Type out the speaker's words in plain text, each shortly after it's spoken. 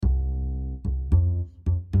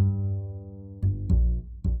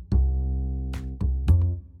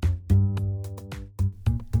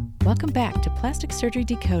Welcome back to Plastic Surgery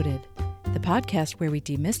Decoded, the podcast where we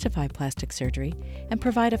demystify plastic surgery and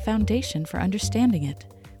provide a foundation for understanding it,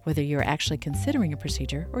 whether you're actually considering a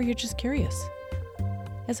procedure or you're just curious.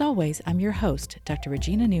 As always, I'm your host, Dr.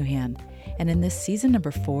 Regina Newhan, and in this season number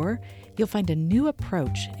 4, you'll find a new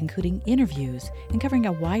approach, including interviews and covering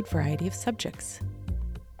a wide variety of subjects.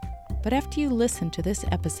 But after you listen to this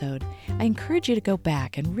episode, I encourage you to go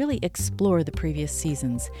back and really explore the previous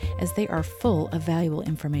seasons, as they are full of valuable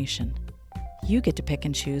information. You get to pick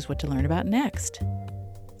and choose what to learn about next.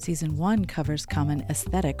 Season 1 covers common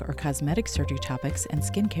aesthetic or cosmetic surgery topics and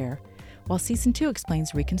skincare, while Season 2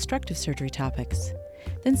 explains reconstructive surgery topics.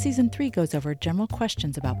 Then Season 3 goes over general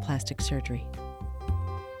questions about plastic surgery.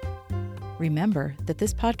 Remember that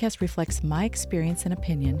this podcast reflects my experience and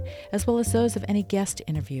opinion, as well as those of any guest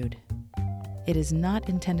interviewed. It is not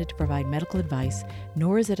intended to provide medical advice,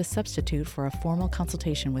 nor is it a substitute for a formal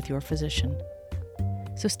consultation with your physician.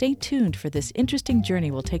 So stay tuned for this interesting journey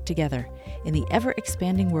we'll take together in the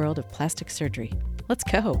ever-expanding world of plastic surgery. Let's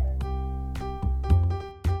go!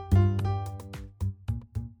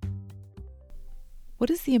 What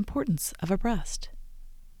is the importance of a breast?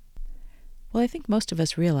 Well, I think most of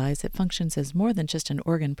us realize it functions as more than just an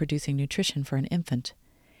organ producing nutrition for an infant.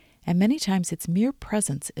 And many times its mere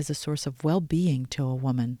presence is a source of well-being to a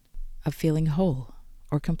woman, of feeling whole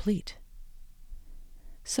or complete.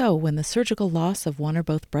 So, when the surgical loss of one or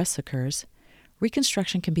both breasts occurs,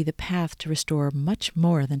 reconstruction can be the path to restore much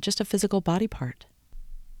more than just a physical body part.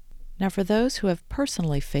 Now, for those who have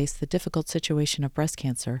personally faced the difficult situation of breast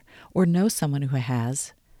cancer or know someone who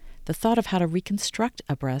has, the thought of how to reconstruct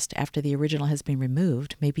a breast after the original has been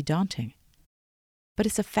removed may be daunting. But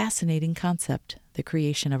it's a fascinating concept, the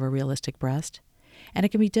creation of a realistic breast, and it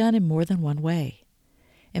can be done in more than one way.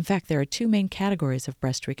 In fact, there are 2 main categories of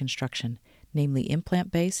breast reconstruction, namely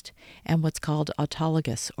implant-based and what's called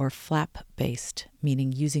autologous or flap-based,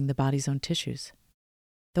 meaning using the body's own tissues.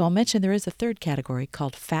 Though I'll mention there is a 3rd category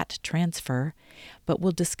called fat transfer, but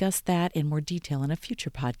we'll discuss that in more detail in a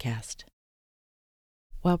future podcast.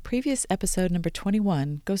 While previous episode number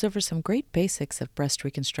 21 goes over some great basics of breast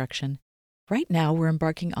reconstruction, right now we're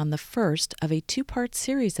embarking on the first of a 2-part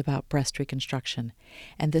series about breast reconstruction,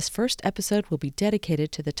 and this first episode will be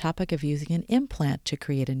dedicated to the topic of using an implant to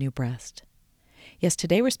create a new breast. Yes,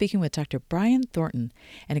 today we're speaking with Dr. Brian Thornton,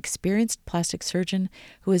 an experienced plastic surgeon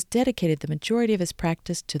who has dedicated the majority of his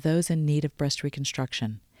practice to those in need of breast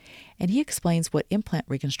reconstruction, and he explains what implant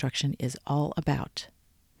reconstruction is all about.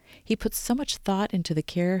 He puts so much thought into the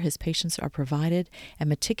care his patients are provided and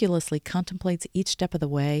meticulously contemplates each step of the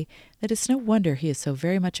way that it's no wonder he is so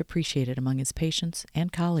very much appreciated among his patients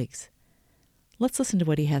and colleagues. Let's listen to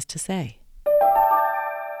what he has to say.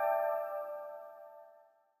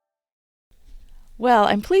 Well,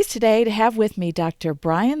 I'm pleased today to have with me Dr.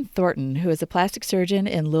 Brian Thornton, who is a plastic surgeon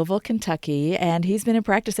in Louisville, Kentucky, and he's been in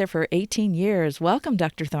practice there for 18 years. Welcome,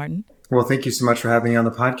 Dr. Thornton. Well, thank you so much for having me on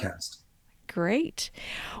the podcast. Great.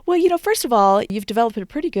 Well, first of all, you've developed a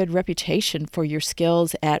pretty good reputation for your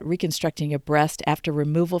skills at reconstructing a breast after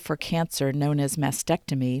removal for cancer, known as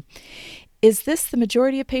mastectomy. Is this the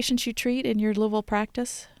majority of patients you treat in your Louisville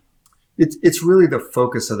practice? It's really the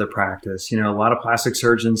focus of the practice. A lot of plastic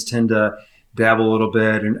surgeons tend to dabble a little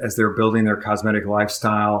bit as they're building their cosmetic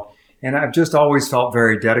lifestyle. And I've just always felt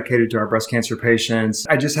very dedicated to our breast cancer patients.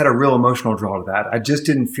 I just had a real emotional draw to that. I just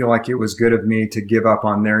didn't feel like it was good of me to give up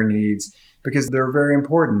on their needs, because they're very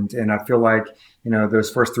important. And I feel like, those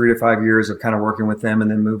first 3 to 5 years of kind of working with them and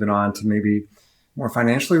then moving on to maybe more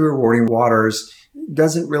financially rewarding waters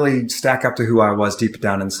doesn't really stack up to who I was deep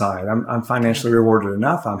down inside. I'm financially rewarded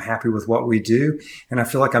enough. I'm happy with what we do. And I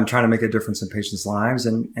feel like I'm trying to make a difference in patients' lives.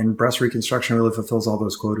 And breast reconstruction really fulfills all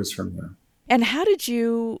those quotas for me. And how did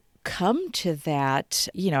you come to that?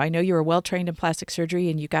 I know you were well trained in plastic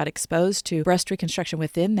surgery and you got exposed to breast reconstruction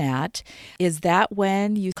within that. Is that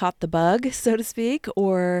when you caught the bug, so to speak,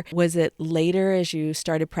 or was it later as you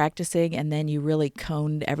started practicing and then you really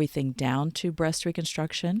coned everything down to breast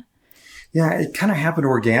reconstruction? Yeah, it kind of happened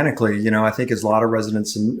organically. I think as a lot of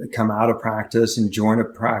residents come out of practice and join a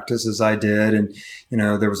practice as I did, and,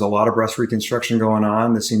 there was a lot of breast reconstruction going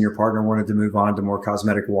on. The senior partner wanted to move on to more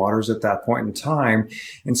cosmetic waters at that point in time.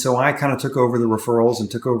 And so I kind of took over the referrals and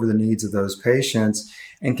took over the needs of those patients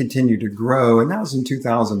and continued to grow. And that was in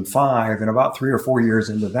 2005. And about 3 or 4 years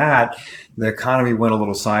into that, the economy went a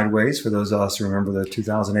little sideways for those of us who remember the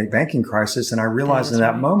 2008 banking crisis. And I realized in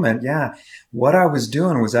that moment, what I was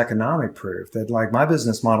doing was economic proof that my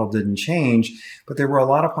business model didn't change, but there were a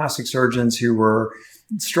lot of plastic surgeons who were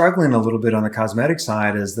struggling a little bit on the cosmetic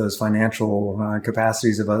side as those financial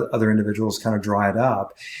capacities of other individuals kind of dried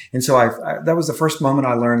up. And so that was the first moment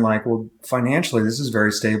I learned, like, well, financially, this is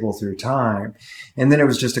very stable through time. And then it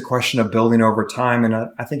was just a question of building over time. And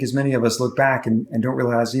I think as many of us look back and don't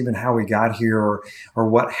realize even how we got here or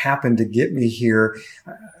what happened to get me here,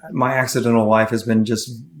 my accidental life has been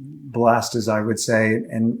just blessed, as I would say,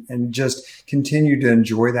 and just continue to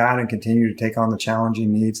enjoy that and continue to take on the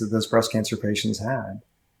challenging needs that those breast cancer patients had.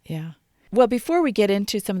 Yeah. Well, before we get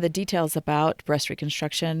into some of the details about breast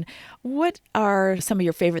reconstruction, what are some of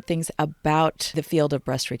your favorite things about the field of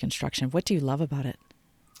breast reconstruction? What do you love about it?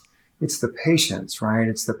 It's the patients, right?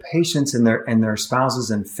 It's the patients and their spouses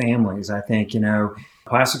and families. I think,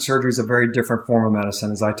 plastic surgery is a very different form of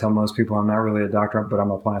medicine. As I tell most people, I'm not really a doctor, but I'm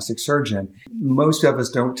a plastic surgeon. Most of us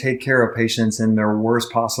don't take care of patients in their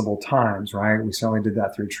worst possible times, right? We certainly did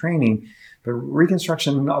that through training, but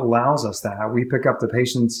reconstruction allows us that. We pick up the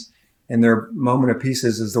patients in their moment of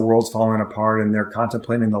pieces as the world's falling apart and they're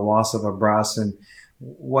contemplating the loss of a breast. And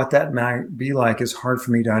what that might be like is hard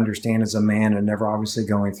for me to understand as a man and never obviously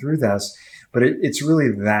going through this. But it's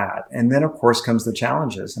really that. And then, of course, comes the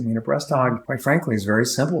challenges. I mean, a breast aug, quite frankly, is very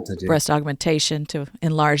simple to do. Breast augmentation to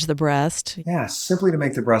enlarge the breast. Yeah, simply to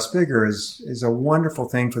make the breast bigger is a wonderful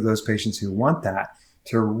thing for those patients who want that.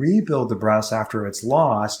 To rebuild the breast after it's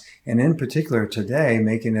lost, and in particular today,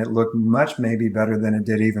 making it look much maybe better than it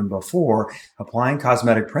did even before, applying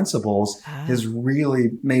cosmetic principles has really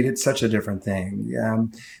made it such a different thing.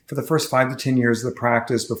 For the first 5 to 10 years of the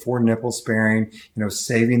practice before nipple sparing,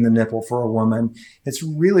 saving the nipple for a woman, it's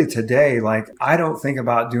really today, like, I don't think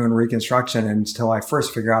about doing reconstruction until I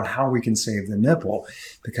first figure out how we can save the nipple,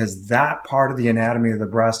 because that part of the anatomy of the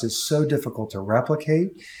breast is so difficult to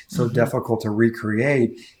replicate, so difficult to recreate,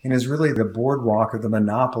 and is really the boardwalk of the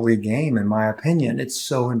monopoly game, in my opinion. It's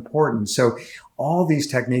so important. So all these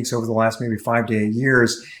techniques over the last maybe 5 to 8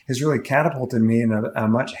 years has really catapulted me in a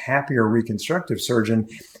much happier reconstructive surgeon,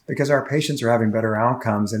 because our patients are having better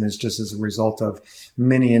outcomes, and it's just as a result of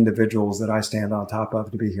many individuals that I stand on top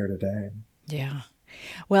of to be here today. Yeah.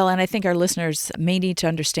 Well, and I think our listeners may need to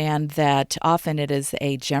understand that often it is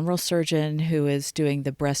a general surgeon who is doing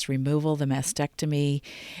the breast removal, the mastectomy,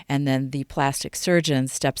 and then the plastic surgeon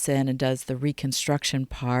steps in and does the reconstruction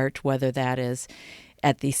part, whether that is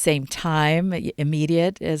at the same time,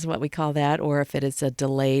 immediate is what we call that, or if it is a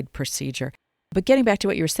delayed procedure. But getting back to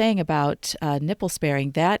what you were saying about nipple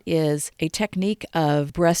sparing, that is a technique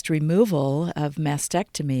of breast removal, of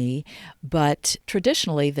mastectomy, but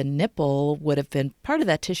traditionally the nipple would have been part of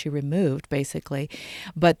that tissue removed, basically.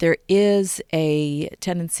 But there is a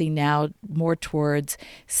tendency now more towards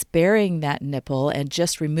sparing that nipple and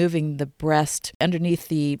just removing the breast underneath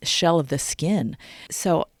the shell of the skin.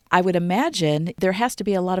 So I would imagine there has to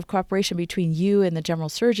be a lot of cooperation between you and the general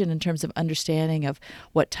surgeon in terms of understanding of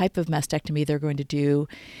what type of mastectomy they're going to do.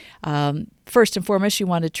 First and foremost, you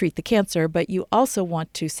want to treat the cancer, but you also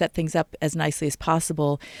want to set things up as nicely as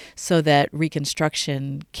possible so that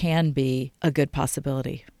reconstruction can be a good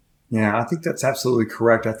possibility. Yeah, I think that's absolutely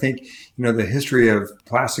correct. I think, the history of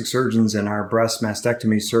plastic surgeons and our breast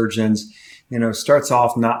mastectomy surgeons, starts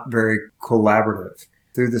off not very collaborative.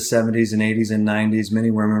 Through the 70s and 80s and 90s,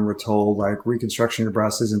 many women were told, like, reconstruction of your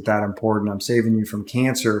breast isn't that important. I'm saving you from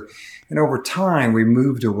cancer. And over time, we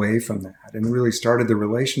moved away from that and really started the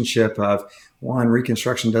relationship of, one,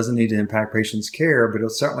 reconstruction doesn't need to impact patients' care, but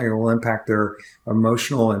it certainly will impact their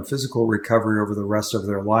emotional and physical recovery over the rest of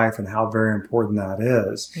their life, and how very important that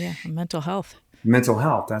is. Yeah, mental health. Mental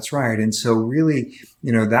health, that's right. And so really,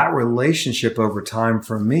 that relationship over time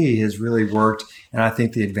for me has really worked. And I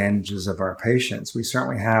think the advantages of our patients. We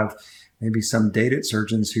certainly have maybe some dated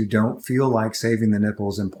surgeons who don't feel like saving the nipple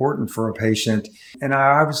is important for a patient. And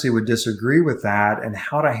I obviously would disagree with that. And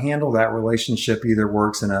how to handle that relationship either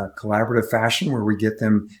works in a collaborative fashion where we get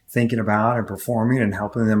them thinking about and performing and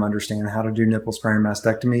helping them understand how to do nipple-sparing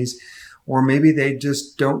mastectomies, or maybe they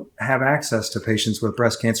just don't have access to patients with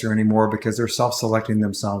breast cancer anymore because they're self-selecting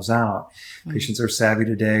themselves out. Mm-hmm. Patients are savvy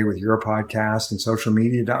today with your podcast and social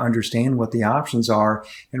media to understand what the options are,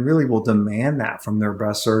 and really will demand that from their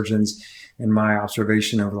breast surgeons. In my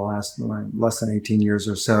observation over the last less than 18 years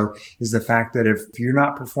or so, is the fact that if you're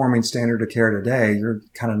not performing standard of care today, you're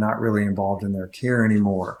kind of not really involved in their care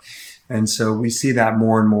anymore. And so we see that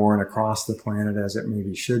more and more and across the planet, as it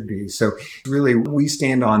maybe should be. So really, we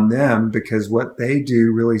stand on them because what they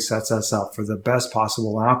do really sets us up for the best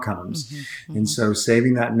possible outcomes. Mm-hmm. And so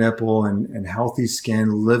saving that nipple and healthy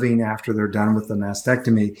skin, living after they're done with the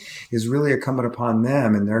mastectomy, is really incumbent upon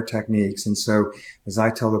them and their techniques. And so, as I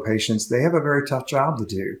tell the patients, they have a very tough job to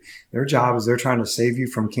do. Their job is they're trying to save you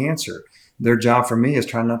from cancer. their job for me is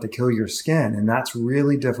trying not to kill your skin. And that's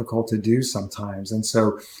really difficult to do sometimes. And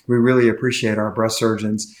so we really appreciate our breast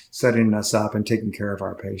surgeons setting us up and taking care of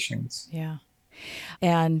our patients. Yeah.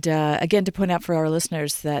 And again, to point out for our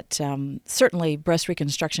listeners that certainly breast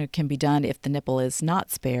reconstruction can be done if the nipple is not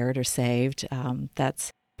spared or saved.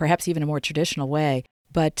 That's perhaps even a more traditional way.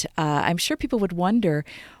 But I'm sure people would wonder,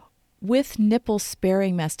 with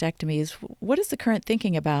nipple-sparing mastectomies, what is the current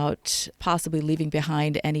thinking about possibly leaving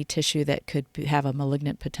behind any tissue that could have a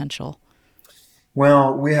malignant potential?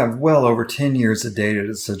 Well, we have well over 10 years of data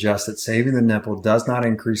to suggest that saving the nipple does not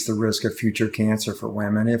increase the risk of future cancer for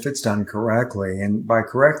women if it's done correctly. And by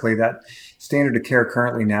correctly, that standard of care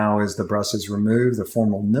currently now is the breast is removed, the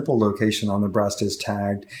formal nipple location on the breast is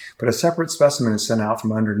tagged, but a separate specimen is sent out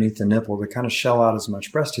from underneath the nipple to kind of shell out as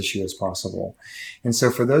much breast tissue as possible. And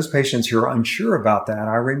so for those patients who are unsure about that,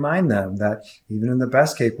 I remind them that even in the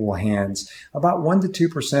best capable hands, about 1% to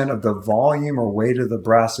 2% of the volume or weight of the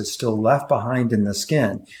breast is still left behind in the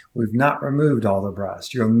skin. We've not removed all the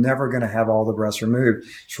breast. You're never going to have all the breast removed,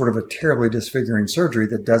 short of a terribly disfiguring surgery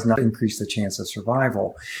that does not increase the chance of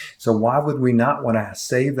survival. So why would we not want to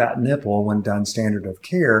save that nipple when done standard of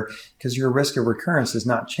care? Because your risk of recurrence has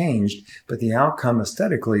not changed, but the outcome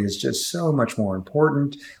aesthetically is just so much more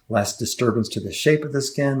important, less disturbance to the shape of the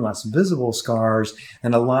skin, less visible scars,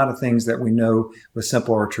 and a lot of things that we know with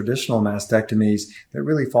simple or traditional mastectomies that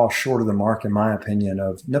really fall short of the mark, in my opinion,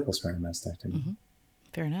 of nipple-sparing mastectomy. Mm-hmm.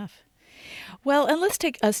 Fair enough. Well, and let's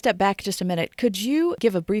take a step back just a minute. Could you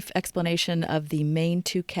give a brief explanation of the main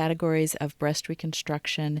two categories of breast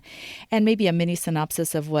reconstruction and maybe a mini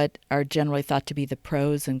synopsis of what are generally thought to be the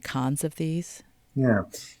pros and cons of these? Yeah.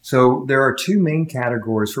 So there are two main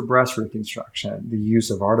categories for breast reconstruction. The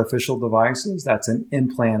use of artificial devices, that's an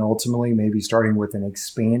implant ultimately, maybe starting with an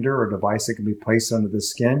expander or device that can be placed under the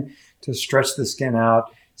skin to stretch the skin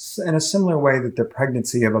out in a similar way that the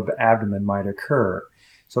pregnancy of an abdomen might occur.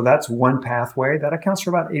 So that's one pathway. That accounts for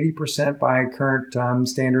about 80% by current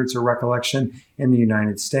standards or recollection in the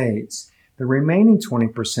United States. The remaining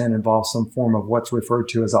 20% involves some form of what's referred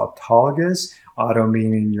to as autologous, auto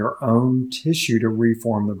meaning your own tissue to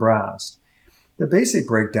reform the breast. The basic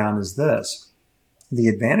breakdown is this. The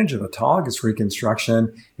advantage of autologous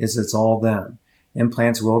reconstruction is it's all them.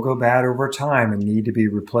 Implants will go bad over time and need to be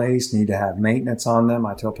replaced, need to have maintenance on them.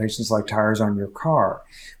 I tell patients like tires on your car.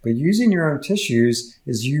 But using your own tissues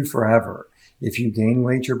is you forever. If you gain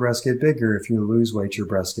weight, your breasts get bigger. If you lose weight, your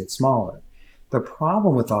breasts get smaller. The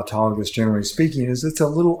problem with autologous, generally speaking, is it's a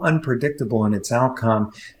little unpredictable in its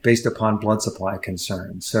outcome based upon blood supply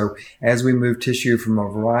concerns. So as we move tissue from a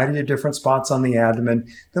variety of different spots on the abdomen,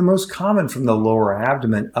 the most common from the lower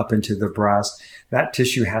abdomen up into the breast, that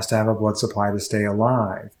tissue has to have a blood supply to stay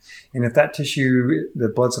alive. And if that tissue, the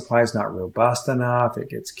blood supply is not robust enough, it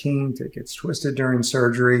gets kinked, it gets twisted during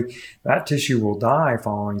surgery, that tissue will die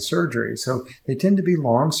following surgery. So they tend to be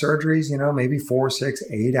long surgeries, maybe 4, 6,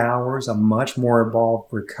 8 hours, a much more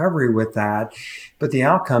involved recovery with that. But the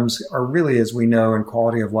outcomes are really, as we know, in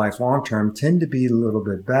quality of life long-term, tend to be a little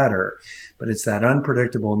bit better. But it's that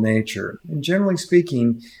unpredictable nature. And generally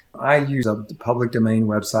speaking, I use a public domain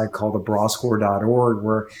website called thebrascore.org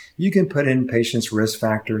where you can put in patients' risk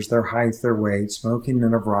factors, their height, their weight, smoking,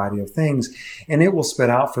 and a variety of things. And it will spit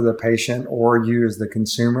out for the patient or you as the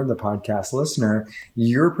consumer, the podcast listener,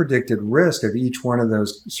 your predicted risk of each one of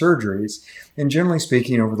those surgeries. And generally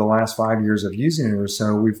speaking, over the last 5 years of using it or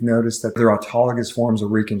so, we've noticed that their autologous forms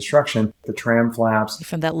of reconstruction, the tram flaps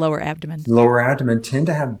from that lower abdomen, tend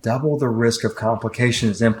to have double the risk of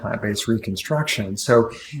complications as implant-based reconstruction.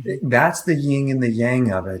 So that's the yin and the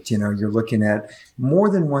yang of it. You're looking at more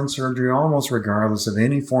than one surgery, almost regardless of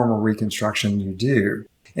any form of reconstruction you do.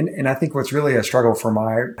 And I think what's really a struggle for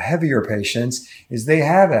my heavier patients is they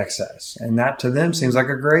have excess. And that to them seems like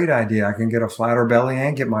a great idea. I can get a flatter belly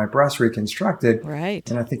and get my breast reconstructed. Right.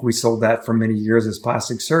 And I think we sold that for many years as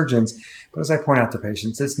plastic surgeons. But as I point out to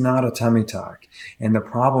patients, it's not a tummy tuck. And the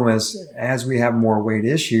problem is, as we have more weight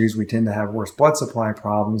issues, we tend to have worse blood supply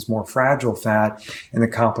problems, more fragile fat, and the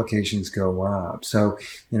complications go up. So,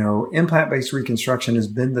 implant-based reconstruction has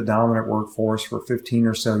been the dominant workforce for 15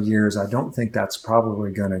 or so years. I don't think that's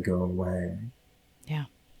probably going to go away. Yeah.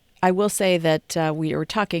 I will say that we are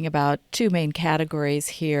talking about two main categories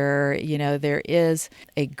here. There is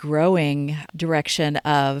a growing direction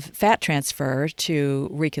of fat transfer to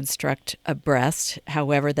reconstruct a breast.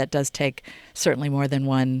 However, that does take certainly more than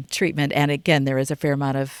one treatment. And again, there is a fair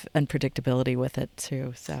amount of unpredictability with it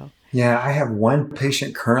too. So. Yeah, I have one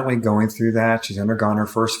patient currently going through that. She's undergone her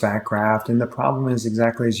first fat graft. And the problem is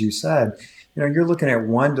exactly as you said. You're looking at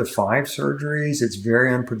 1 to 5 surgeries. It's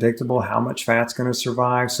very unpredictable how much fat's going to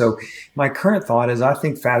survive. So my current thought is I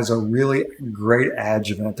think fat is a really great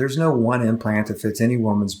adjuvant. There's no one implant that fits any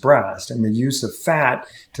woman's breast. And the use of fat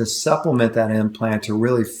to supplement that implant to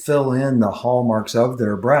really fill in the hallmarks of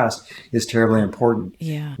their breast is terribly important.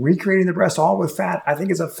 Yeah. Recreating the breast all with fat, I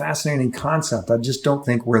think is a fascinating concept. I just don't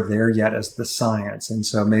think we're there yet as the science. And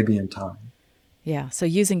so maybe in time. Yeah, so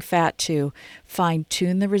using fat to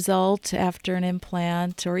fine-tune the result after an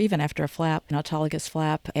implant or even after a flap, an autologous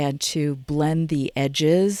flap, and to blend the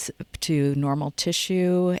edges to normal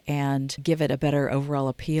tissue and give it a better overall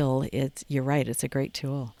appeal, you're right, it's a great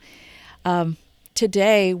tool.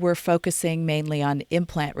 Today, we're focusing mainly on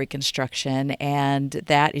implant reconstruction, and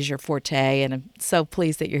that is your forte, and I'm so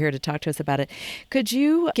pleased that you're here to talk to us about it. Could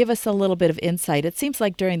you give us a little bit of insight? It seems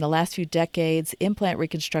like during the last few decades, implant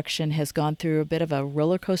reconstruction has gone through a bit of a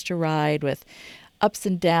roller coaster ride with ups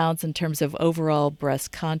and downs in terms of overall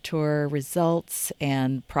breast contour results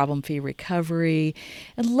and problem-free recovery.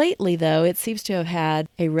 And lately, though, it seems to have had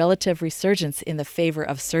a relative resurgence in the favor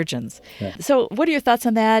of surgeons. Yeah. So what are your thoughts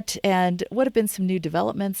on that? And what have been some new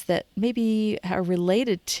developments that maybe are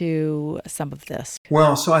related to some of this?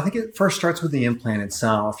 Well, so I think it first starts with the implant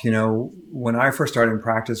itself. When I first started in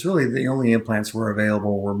practice, really the only implants were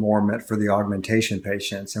available were more meant for the augmentation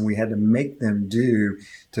patients, and we had to make them do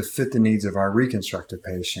to fit the needs of our reconstructive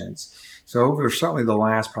patients. So over certainly the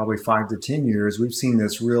last probably 5 to 10 years, we've seen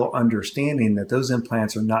this real understanding that those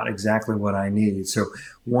implants are not exactly what I need. So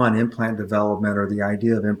one, implant development or the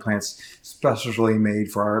idea of implants specially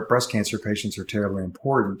made for our breast cancer patients are terribly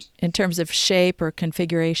important. In terms of shape or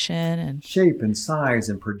configuration and shape and size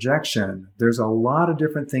and projection, there's a lot of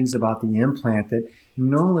different things about the implant that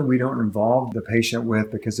normally we don't involve the patient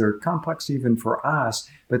with because they're complex even for us,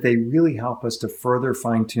 but they really help us to further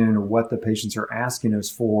fine-tune what the patients are asking us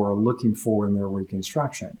for or looking for in their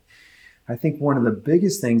reconstruction. I think one of the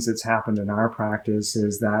biggest things that's happened in our practice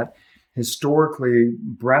is that historically,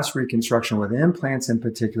 breast reconstruction with implants in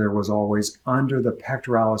particular was always under the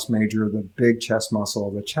pectoralis major, the big chest muscle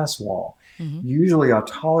of the chest wall. Mm-hmm. Usually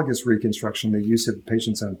autologous reconstruction, the use of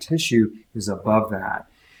patient's own tissue, is above that.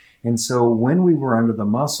 And so when we were under the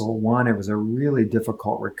muscle, one, it was a really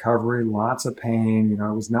difficult recovery, lots of pain.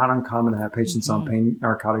 It was not uncommon to have patients on pain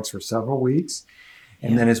narcotics for several weeks.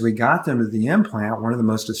 And then as we got them to the implant, one of the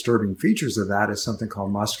most disturbing features of that is something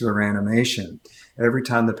called muscular animation. Every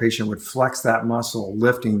time the patient would flex that muscle,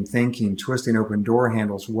 lifting, thinking, twisting open door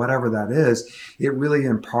handles, whatever that is, it really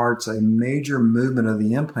imparts a major movement of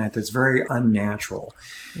the implant that's very unnatural.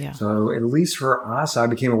 Yeah. So at least for us, I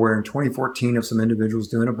became aware in 2014 of some individuals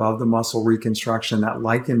doing above the muscle reconstruction that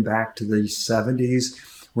likened back to the 70s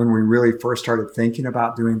when we really first started thinking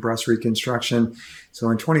about doing breast reconstruction. So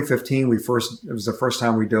in 2015, it was the first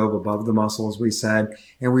time we dove above the muscle, as we said,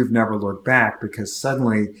 and we've never looked back because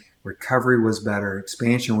suddenly recovery was better,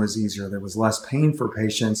 expansion was easier, there was less pain for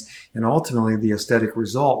patients, and ultimately the aesthetic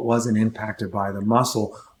result wasn't impacted by the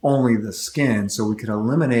muscle, only the skin. So we could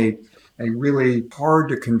eliminate a really hard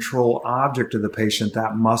to control object of the patient,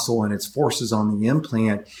 that muscle and its forces on the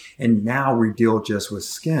implant. And now we deal just with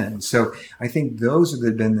skin. So I think those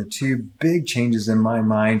have been the two big changes in my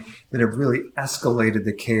mind that have really escalated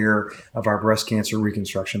the care of our breast cancer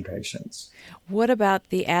reconstruction patients. What about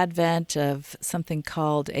the advent of something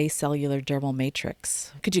called acellular dermal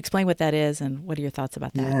matrix? Could you explain what that is and what are your thoughts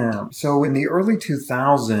about that? Yeah. So in the early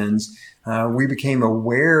 2000s, we became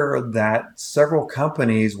aware that several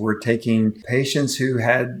companies were taking patients who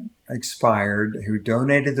had expired, who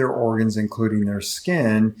donated their organs, including their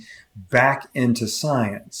skin, back into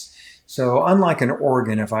science. So unlike an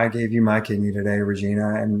organ, if I gave you my kidney today,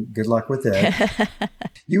 Regina, and good luck with it,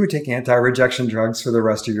 you would take anti-rejection drugs for the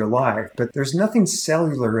rest of your life. But there's nothing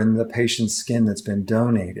cellular in the patient's skin that's been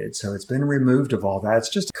donated. So it's been removed of all that. It's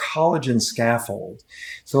just collagen scaffold.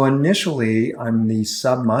 So initially, on the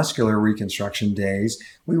submuscular reconstruction days,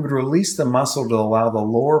 we would release the muscle to allow the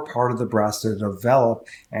lower part of the breast to develop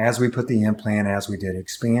as we put the implant, as we did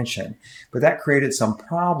expansion. But that created some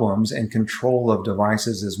problems, and control of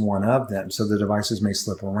devices is one of them. So the devices may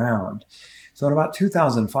slip around. So in about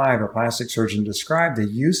 2005, a plastic surgeon described the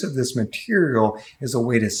use of this material as a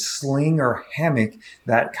way to sling or hammock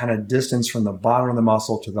that kind of distance from the bottom of the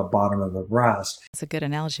muscle to the bottom of the breast. That's a good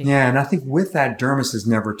analogy. Yeah, and I think with that, dermis has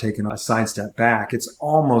never taken a sidestep back. It's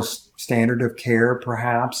almost standard of care,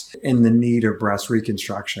 perhaps, in the need of breast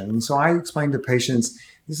reconstruction. And so I explain to patients,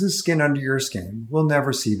 this is skin under your skin. We'll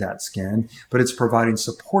never see that skin, but it's providing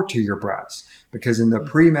support to your breast. Because in the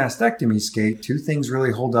pre-mastectomy state, two things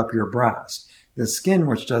really hold up your breast: the skin,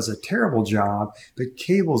 which does a terrible job, but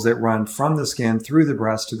cables that run from the skin through the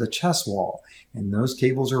breast to the chest wall. And those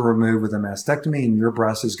cables are removed with a mastectomy, and your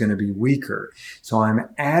breast is going to be weaker. So I'm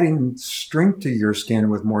adding strength to your skin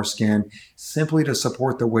with more skin simply to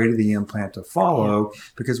support the weight of the implant to follow,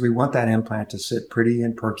 because we want that implant to sit pretty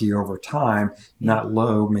and perky over time, not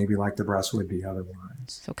low, maybe like the breast would be otherwise.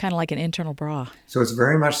 So kind of like an internal bra. So it's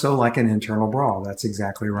very much so like an internal bra. That's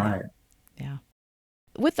exactly right. Yeah.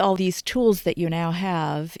 With all these tools that you now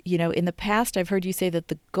have, in the past, I've heard you say that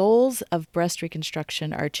the goals of breast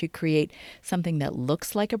reconstruction are to create something that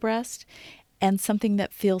looks like a breast and something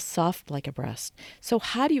that feels soft like a breast. So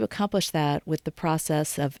how do you accomplish that with the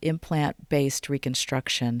process of implant-based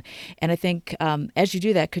reconstruction? And I think as you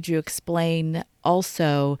do that, could you explain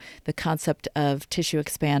also the concept of tissue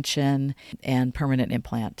expansion and permanent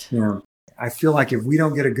implant? Yeah. I feel like if we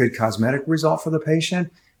don't get a good cosmetic result for the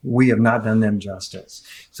patient, we have not done them justice.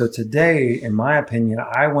 So today, in my opinion,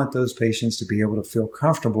 I want those patients to be able to feel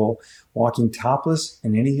comfortable walking topless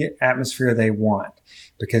in any atmosphere they want,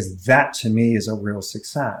 because that to me is a real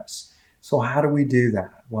success. So how do we do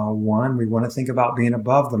that? Well, one, we want to think about being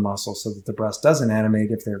above the muscle so that the breast doesn't animate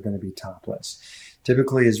if they're going to be topless.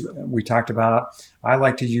 Typically, as we talked about, I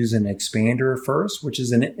like to use an expander first, which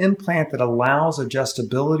is an implant that allows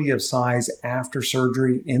adjustability of size after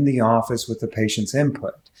surgery in the office with the patient's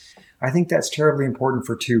input. I think that's terribly important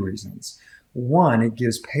for two reasons. One, it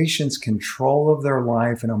gives patients control of their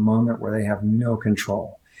life in a moment where they have no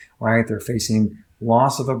control, right? They're facing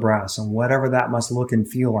loss of a breast and whatever that must look and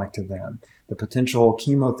feel like to them, the potential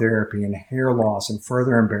chemotherapy and hair loss and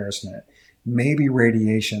further embarrassment, maybe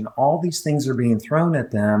radiation. All these things are being thrown at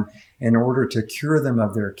them in order to cure them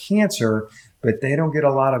of their cancer, but they don't get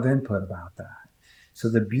a lot of input about that. So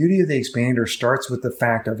the beauty of the expander starts with the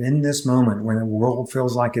fact of, in this moment when the world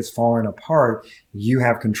feels like it's falling apart, you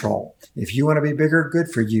have control. If you want to be bigger, good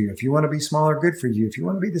for you. If you want to be smaller, good for you. If you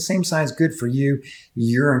want to be the same size, good for you.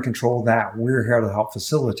 You're in control of that. We're here to help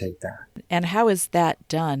facilitate that. And how is that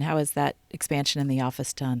done? How is that expansion in the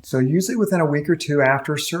office done? So usually within a week or two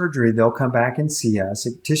after surgery, they'll come back and see us.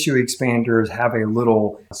 Tissue expanders have a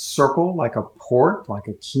little circle, like a port, like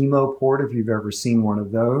a chemo port, if you've ever seen one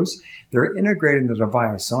of those. They're integrated in the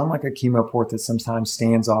device. So unlike a chemo port that sometimes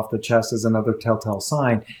stands off the chest as another telltale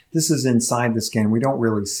sign, this is inside the skin. We don't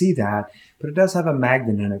really see that, but it does have a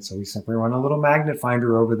magnet in it. So we simply run a little magnet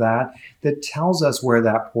finder over that tells us where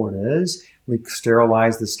that port is. We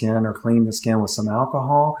sterilize the skin or clean the skin with some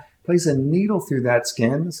alcohol, place a needle through that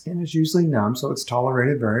skin. The skin is usually numb, so it's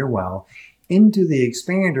tolerated very well, into the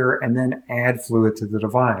expander, and then add fluid to the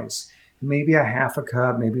device. Maybe a half a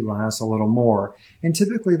cup, maybe less, a little more. And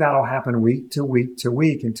typically that'll happen week to week to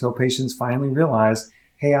week until patients finally realize,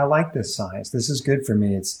 hey, I like this size. This is good for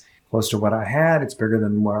me. It's close to what I had. It's bigger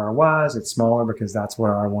than where I was. It's smaller because that's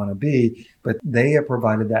where I want to be. But they have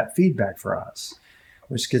provided that feedback for us,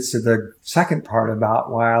 which gets to the second part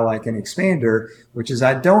about why I like an expander, which is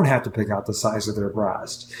I don't have to pick out the size of their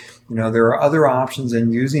breast. There are other options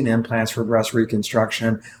in using implants for breast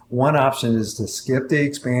reconstruction. One option is to skip the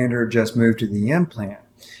expander, just move to the implant.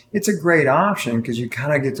 It's a great option because you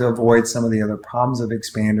kind of get to avoid some of the other problems of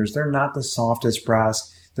expanders. They're not the softest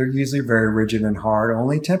breast. They're usually very rigid and hard,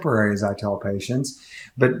 only temporary, as I tell patients,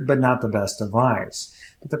 but not the best device.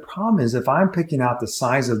 But the problem is if I'm picking out the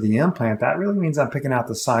size of the implant, that really means I'm picking out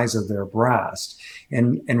the size of their breast.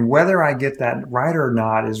 And whether I get that right or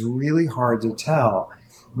not is really hard to tell.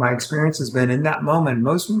 My experience has been in that moment,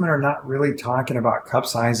 most women are not really talking about cup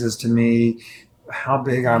sizes to me, how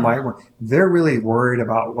big I might want. They're really worried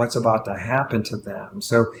about what's about to happen to them.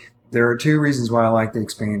 So there are two reasons why I like the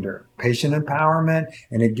expander: patient empowerment,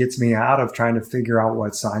 and it gets me out of trying to figure out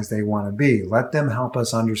what size they want to be. Let them help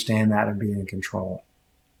us understand that and be in control.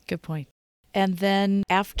 Good point. And then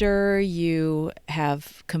after you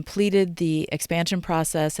have completed the expansion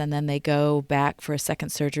process and then they go back for a second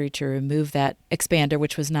surgery to remove that expander,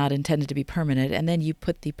 which was not intended to be permanent, and then you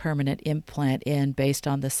put the permanent implant in based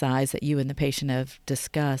on the size that you and the patient have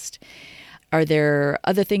discussed. Are there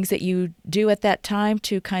other things that you do at that time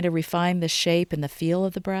to kind of refine the shape and the feel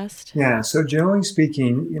of the breast? Yeah, so generally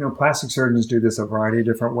speaking, plastic surgeons do this a variety of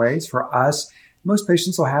different ways. For us, most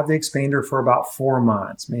patients will have the expander for about 4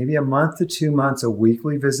 months, maybe a month to 2 months of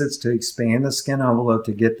weekly visits to expand the skin envelope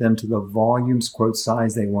to get them to the volumes, quote,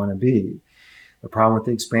 size they want to be. The problem with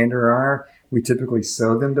the expander are we typically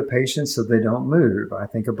sew them to patients so they don't move. I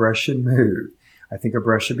think a breast should move. I think a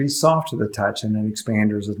breast should be soft to the touch, and an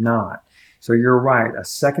expanders is not. So you're right, a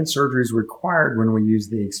second surgery is required when we use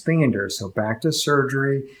the expander. So back to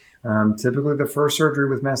surgery, Typically, the first surgery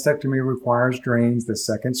with mastectomy requires drains. The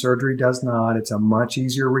second surgery does not. It's a much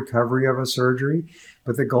easier recovery of a surgery,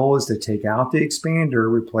 but the goal is to take out the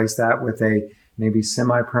expander, replace that with a maybe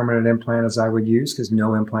semi-permanent implant as I would use, because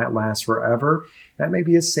no implant lasts forever. That may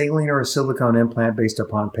be a saline or a silicone implant based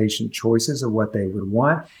upon patient choices of what they would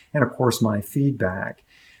want, and of course my feedback.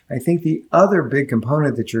 I think the other big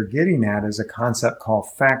component that you're getting at is a concept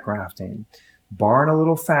called fat grafting. Borrowing a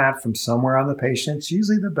little fat from somewhere on the patient's,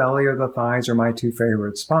 usually the belly or the thighs are my two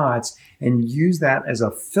favorite spots, and use that as a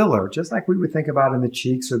filler, just like we would think about in the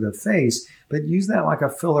cheeks or the face, but use that like a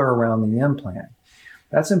filler around the implant.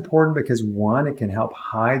 That's important because, one, it can help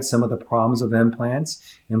hide some of the problems of implants.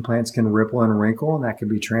 Implants can ripple and wrinkle, and that can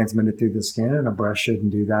be transmitted through the skin, and a breast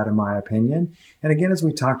shouldn't do that, in my opinion. And again, as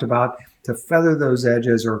we talked about, to feather those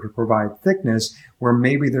edges or to provide thickness where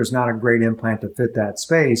maybe there's not a great implant to fit that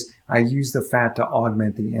space, I use the fat to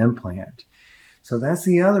augment the implant. So that's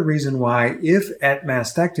the other reason why, if at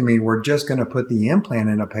mastectomy we're just going to put the implant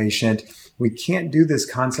in a patient, we can't do this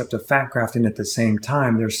concept of fat grafting at the same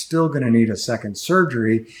time. They're still going to need a second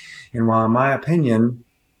surgery. And while in my opinion,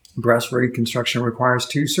 breast reconstruction requires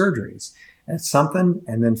two surgeries, that's something,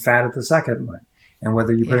 and then fat at the second one. And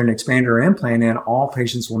whether you put an expander or implant in, all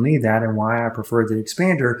patients will need that, and why I prefer the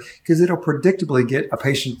expander, because it'll predictably get a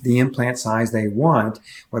patient the implant size they want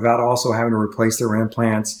without also having to replace their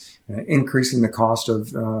implants, increasing the cost of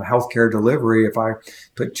healthcare delivery. If I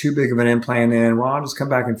put too big of an implant in, well, I'll just come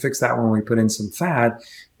back and fix that when we put in some fat.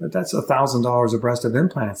 But that's $1,000 a breast of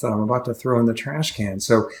implants that I'm about to throw in the trash can.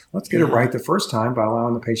 So let's get it right the first time by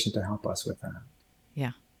allowing the patient to help us with that.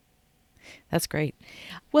 Yeah. That's great.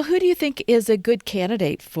 Well, who do you think is a good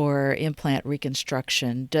candidate for implant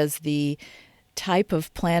reconstruction? Does the type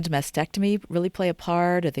of planned mastectomy really play a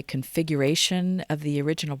part, or the configuration of the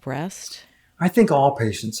original breast? I think all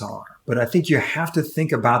patients are, but I think you have to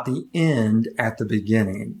think about the end at the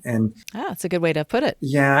beginning. And that's a good way to put it.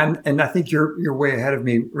 Yeah, and I think you're way ahead of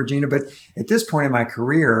me, Regina. But at this point in my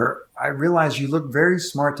career, I realize you look very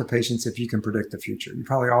smart to patients if you can predict the future. You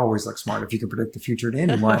probably always look smart if you can predict the future to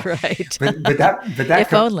anyone. Right. But that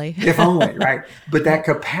if only. If only, right. But that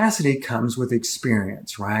capacity comes with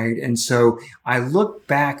experience, right? And so I look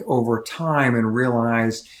back over time and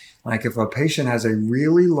realize, like, if a patient has a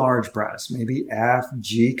really large breast, maybe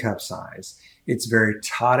FG cup size, it's very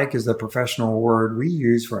ptotic is the professional word we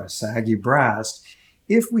use for a saggy breast.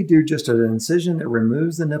 If we do just an incision that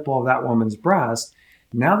removes the nipple of that woman's breast,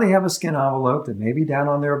 now they have a skin envelope that may be down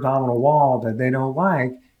on their abdominal wall that they don't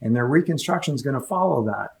like, and their reconstruction is going to follow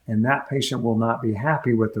that. And that patient will not be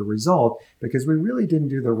happy with the result because we really didn't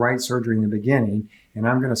do the right surgery in the beginning, and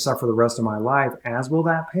I'm going to suffer the rest of my life, as will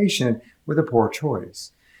that patient, with a poor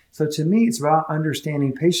choice. So to me, it's about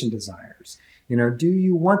understanding patient desires. Do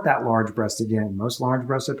you want that large breast again? Most large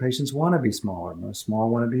breasted patients want to be smaller. Most small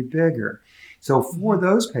want to be bigger. So for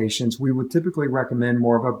those patients, we would typically recommend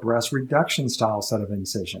more of a breast reduction style set of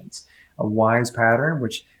incisions. A WISE pattern,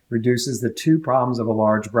 which reduces the two problems of a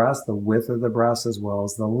large breast, the width of the breast as well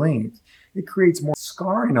as the length. It creates more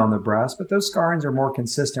scarring on the breast, but those scarrings are more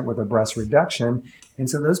consistent with a breast reduction. And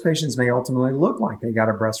so those patients may ultimately look like they got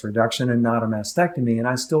a breast reduction and not a mastectomy, and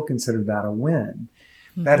I still consider that a win.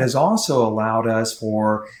 Mm-hmm. That has also allowed us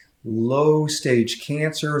for low stage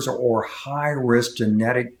cancers or high risk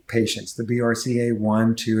genetic patients, the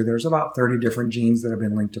BRCA1, 2, there's about 30 different genes that have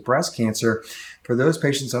been linked to breast cancer. For those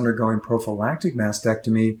patients undergoing prophylactic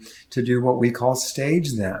mastectomy, to do what we call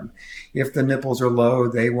stage them. If the nipples are low,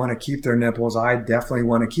 they want to keep their nipples. I definitely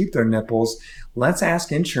want to keep their nipples. Let's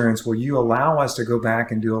ask insurance, will you allow us to go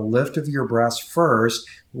back and do a lift of your breast first,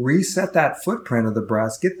 reset that footprint of the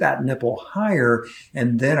breast, get that nipple higher,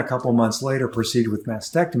 and then a couple months later proceed with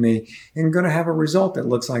mastectomy, and going to have a result that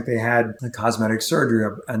looks like they had a cosmetic surgery,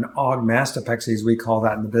 an augmastopexy, as we call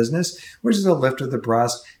that in the business, which is a lift of the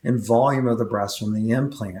breast and volume of the breast from the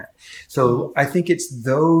implant. So I think it's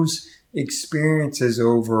those experiences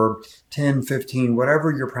over 10, 15, whatever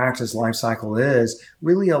your practice life cycle is,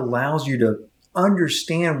 really allows you to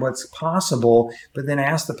understand what's possible, but then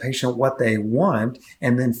ask the patient what they want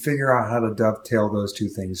and then figure out how to dovetail those two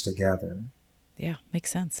things together. Yeah, makes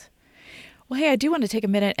sense. Well, hey, I do want to take a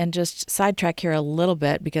minute and just sidetrack here a little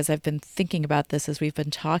bit because I've been thinking about this as we've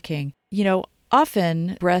been talking.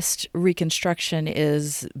 Often breast reconstruction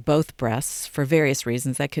is both breasts for various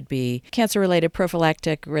reasons. That could be cancer-related,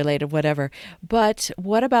 prophylactic-related, whatever. But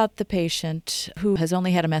what about the patient who has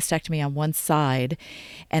only had a mastectomy on one side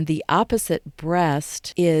and the opposite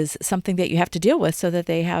breast is something that you have to deal with so that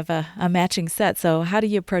they have a matching set? So how do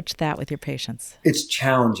you approach that with your patients? It's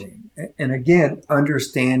challenging. And again,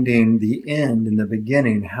 understanding the end in the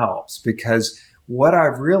beginning helps because what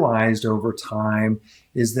I've realized over time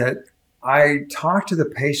is that I talk to the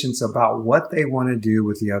patients about what they want to do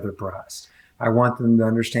with the other breast. I want them to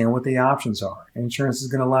understand what the options are. Insurance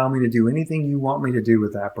is going to allow me to do anything you want me to do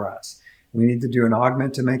with that breast. We need to do an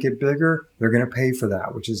augment to make it bigger. They're going to pay for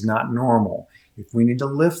that, which is not normal. If we need to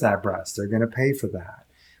lift that breast, they're going to pay for that.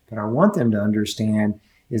 But I want them to understand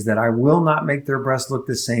is that I will not make their breast look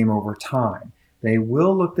the same over time. They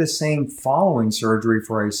will look the same following surgery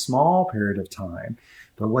for a small period of time.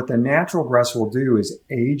 But what the natural breast will do is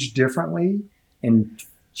age differently and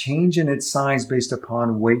change in its size based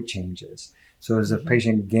upon weight changes. So as a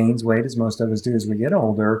patient gains weight, as most of us do as we get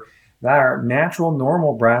older, that natural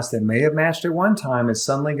normal breast that may have matched at one time is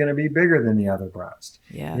suddenly going to be bigger than the other breast.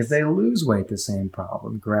 Yes. If they lose weight, the same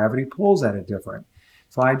problem. Gravity pulls at it different.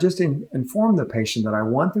 So I just inform the patient that I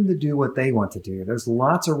want them to do what they want to do. There's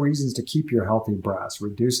lots of reasons to keep your healthy breast.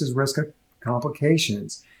 Reduces risk of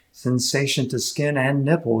complications. Sensation to skin and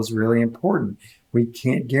nipple is really important. We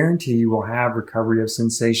can't guarantee you will have recovery of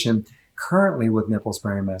sensation currently with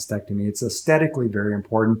nipple-sparing mastectomy. It's aesthetically very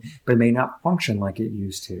important, but may not function like it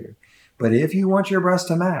used to. But if you want your breast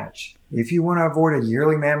to match, if you want to avoid a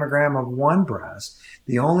yearly mammogram of one breast,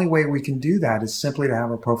 the only way we can do that is simply to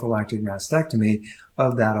have a prophylactic mastectomy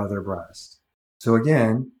of that other breast. So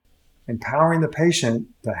again, empowering the patient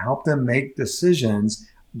to help them make decisions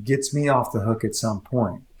gets me off the hook at some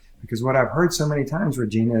point. Because what I've heard so many times,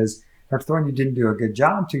 Regina, is, Dr. Thornton, you didn't do a good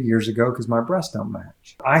job 2 years ago because my breasts don't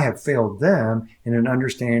match. I have failed them in an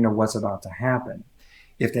understanding of what's about to happen.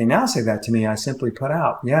 If they now say that to me, I simply put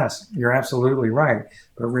out, yes, you're absolutely right.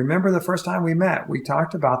 But remember the first time we met, we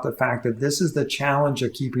talked about the fact that this is the challenge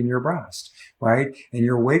of keeping your breast, right? And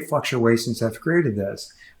your weight fluctuations have created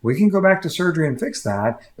this. We can go back to surgery and fix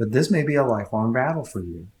that, but this may be a lifelong battle for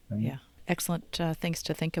you. Right? Yeah, excellent things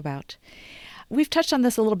to think about. We've touched on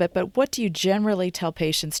this a little bit, but what do you generally tell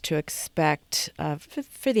patients to expect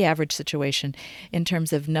for the average situation in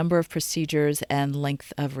terms of number of procedures and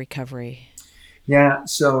length of recovery? Yeah,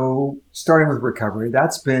 so starting with recovery,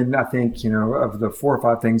 that's been, I think, of the 4 or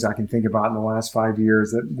 5 things I can think about in the last 5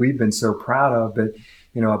 years that we've been so proud of. But,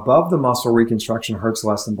 above the muscle reconstruction hurts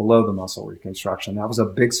less than below the muscle reconstruction. That was a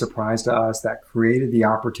big surprise to us. That created the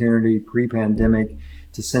opportunity pre-pandemic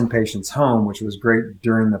to send patients home, which was great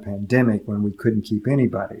during the pandemic when we couldn't keep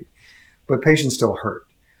anybody. But patients still hurt.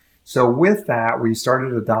 So with that, we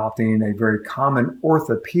started adopting a very common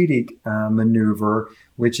orthopedic maneuver,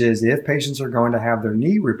 which is if patients are going to have their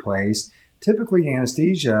knee replaced, typically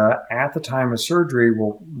anesthesia at the time of surgery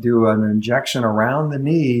will do an injection around the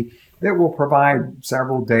knee that will provide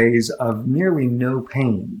several days of nearly no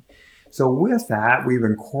pain. So with that, we've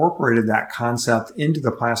incorporated that concept into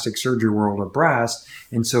the plastic surgery world of breast,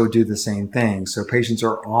 and so do the same thing. So patients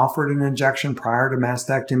are offered an injection prior to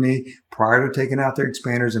mastectomy, prior to taking out their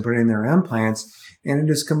expanders and putting in their implants, and it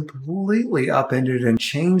has completely upended and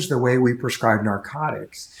changed the way we prescribe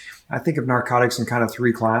narcotics. I think of narcotics in kind of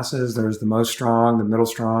 3 classes. There's the most strong, the middle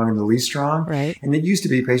strong, and the least strong. Right. And it used to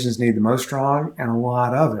be patients need the most strong and a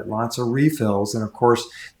lot of it, lots of refills. And of course,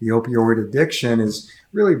 the opioid addiction is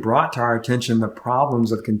really brought to our attention the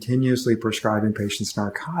problems of continuously prescribing patients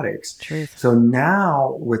narcotics. Truth. So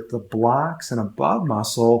now with the blocks and above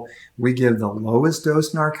muscle, we give the lowest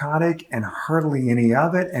dose narcotic and hardly any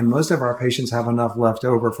of it. And most of our patients have enough left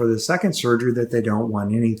over for the second surgery that they don't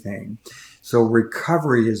want anything. So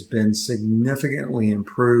recovery has been significantly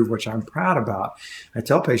improved, which I'm proud about. I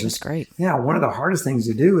tell patients, That's great. Yeah, one of the hardest things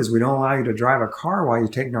to do is we don't allow you to drive a car while you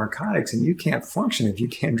take narcotics, and you can't function if you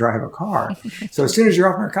can't drive a car. So as soon as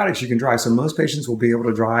you're off narcotics, you can drive. So most patients will be able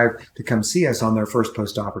to drive to come see us on their first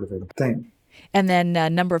postoperative thing. And then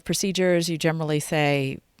number of procedures, you generally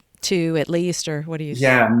say 2 at least, or what do you say?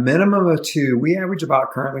 Yeah, minimum of 2. We average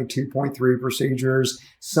about currently 2.3 procedures.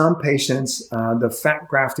 Some patients, the fat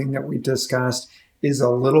grafting that we discussed is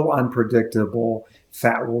a little unpredictable.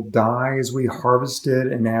 Fat will die as we harvest it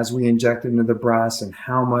and as we inject it into the breast, and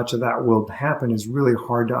how much of that will happen is really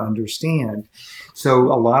hard to understand.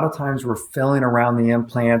 So a lot of times we're filling around the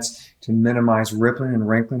implants to minimize rippling and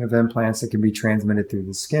wrinkling of implants that can be transmitted through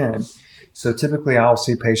the skin. So typically I'll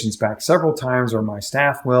see patients back several times, or my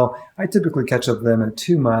staff will. I typically catch up with them at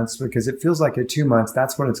 2 months because it feels like at 2 months,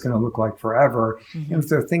 that's what it's going to look like forever. Mm-hmm. And if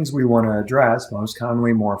there are things we want to address, most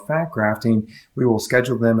commonly more fat grafting, we will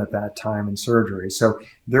schedule them at that time in surgery. So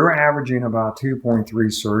they're averaging about 2.3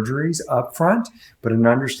 surgeries up front, but an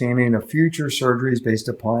understanding of future surgeries based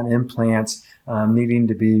upon implants needing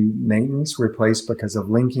to be maintenance replaced because of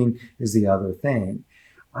linking is the other thing.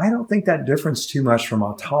 I don't think that differs too much from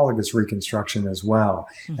autologous reconstruction as well.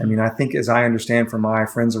 I mean, I think as I understand from my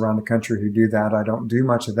friends around the country who do that, I don't do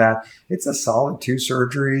much of that. It's a solid 2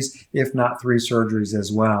 surgeries, if not 3 surgeries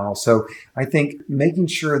as well. So I think making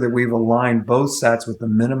sure that we've aligned both sets with the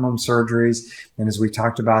minimum surgeries. And as we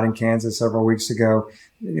talked about in Kansas several weeks ago,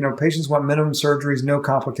 patients want minimum surgeries, no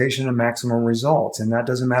complication, and maximum results. And that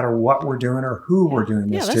doesn't matter what we're doing or who we're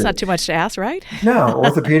doing this to. Yeah, that's not too much to ask, right? No,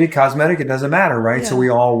 orthopedic, cosmetic, it doesn't matter, right? Yeah. So we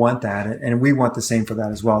all want that. And we want the same for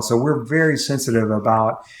that as well. So we're very sensitive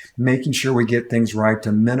about making sure we get things right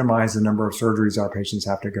to minimize the number of surgeries our patients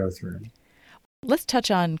have to go through. Let's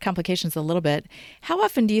touch on complications a little bit. How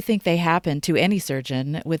often do you think they happen to any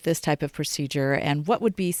surgeon with this type of procedure? And what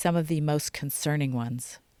would be some of the most concerning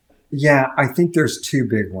ones? Yeah, I think there's 2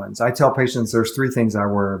 big ones. I tell patients there's 3 things I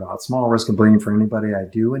worry about. Small risk of bleeding for anybody I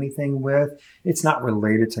do anything with. It's not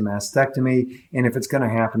related to mastectomy. And if it's going to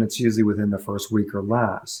happen, it's usually within the first week or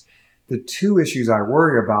less. The 2 issues I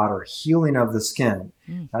worry about are healing of the skin.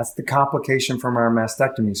 That's the complication from our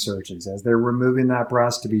mastectomy surgeons as they're removing that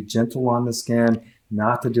breast to be gentle on the skin,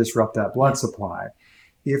 not to disrupt that blood supply.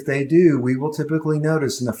 If they do, we will typically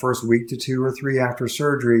notice in the first week to 2 or 3 after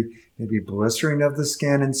surgery, maybe blistering of the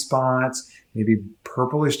skin in spots, maybe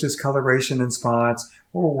purplish discoloration in spots,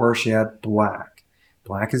 or worse yet, black.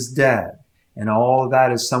 Black is dead, and all of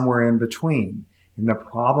that is somewhere in between. And the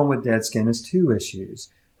problem with dead skin is 2 issues.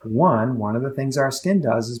 One of the things our skin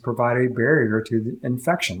does is provide a barrier to the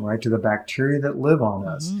infection, right, to the bacteria that live on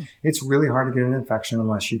us. It's really hard to get an infection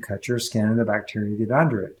unless you cut your skin and the bacteria get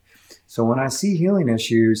under it. So when I see healing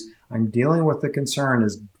issues, I'm dealing with the concern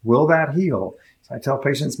is, will that heal? So I tell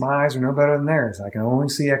patients my eyes are no better than theirs. I can only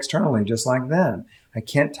see externally just like them. I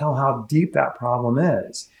can't tell how deep that problem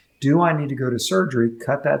is. Do I need to go to surgery,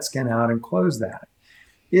 cut that skin out and close that?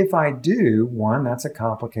 If I do, one, that's a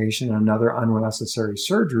complication, another unnecessary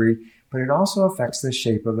surgery, but it also affects the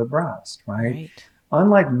shape of the breast, right?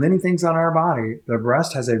 Unlike many things on our body, the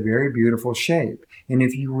breast has a very beautiful shape. And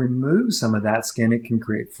if you remove some of that skin, it can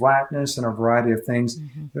create flatness and a variety of things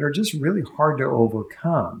that are just really hard to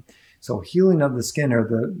overcome. So healing of the skin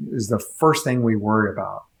is the first thing we worry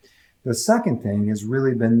about. The second thing has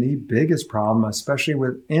really been the biggest problem, especially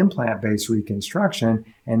with implant-based reconstruction,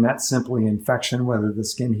 and that's simply infection, whether the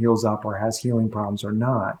skin heals up or has healing problems or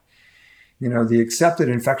not. The accepted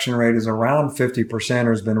infection rate is around 50% or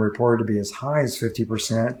has been reported to be as high as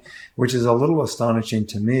 50%, which is a little astonishing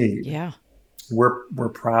to me. Yeah. We're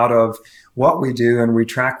proud of what we do and we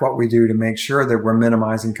track what we do to make sure that we're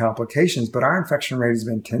minimizing complications, but our infection rate has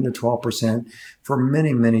been 10 to 12% for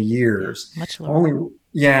many, many years. Much lower.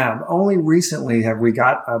 Only recently have we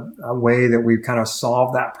got a way that we've kind of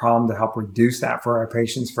solved that problem to help reduce that for our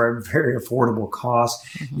patients for a very affordable cost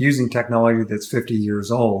using technology that's 50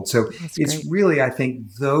 years old. So it's really, I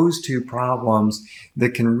think, those 2 problems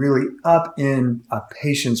that can really upend a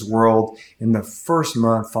patient's world in the first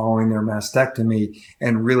month following their mastectomy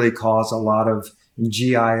and really cause a lot of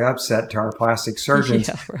GI upset to our plastic surgeons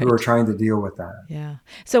who are trying to deal with that. Yeah.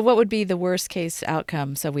 So what would be the worst case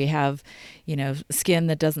outcome? So we have, skin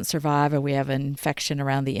that doesn't survive, or we have an infection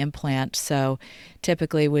around the implant. So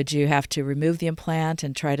typically, would you have to remove the implant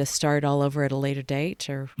and try to start all over at a later date?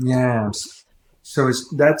 Or Yes. So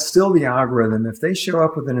that's still the algorithm. If they show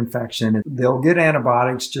up with an infection, they'll get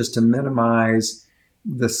antibiotics just to minimize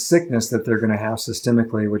the sickness that they're going to have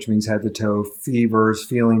systemically, which means head to toe, fevers,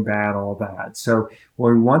 feeling bad, all that. So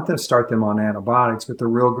we want to start them on antibiotics, but the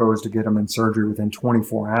real goal is to get them in surgery within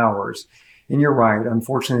 24 hours. And you're right.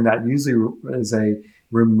 Unfortunately, that usually is a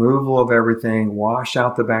removal of everything, wash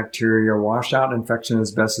out the bacteria, wash out infection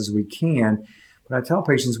as best as we can. But I tell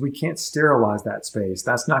patients we can't sterilize that space.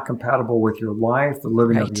 That's not compatible with your life, the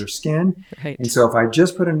living of your skin. And so if I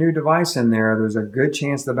just put a new device in there, there's a good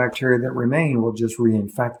chance the bacteria that remain will just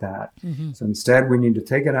reinfect that. So instead, we need to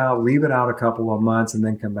take it out, leave it out a couple of months, and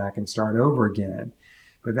then come back and start over again.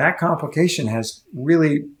 But that complication has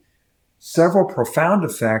really several profound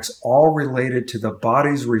effects, all related to the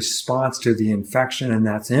body's response to the infection, and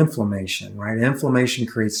that's inflammation, right? Inflammation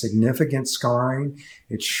creates significant scarring.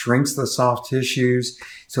 It shrinks the soft tissues.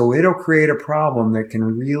 So it'll create a problem that can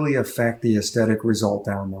really affect the aesthetic result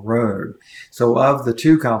down the road. So of the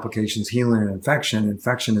 2 complications, healing and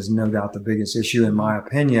infection is no doubt the biggest issue in my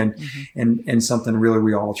opinion, and something really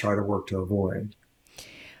we all try to work to avoid.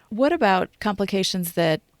 What about complications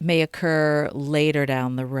that may occur later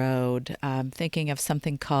down the road? I'm thinking of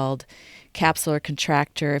something called capsular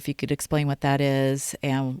contracture, if you could explain what that is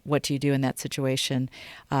and what do you do in that situation.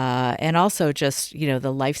 And also just, the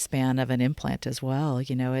lifespan of an implant as well.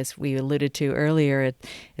 As we alluded to earlier,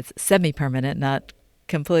 it's semi-permanent, not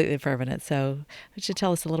completely permanent. So you should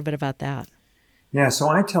tell us a little bit about that. Yeah, so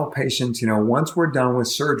I tell patients, once we're done with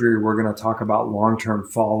surgery, we're going to talk about long-term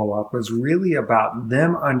follow-up. It's really about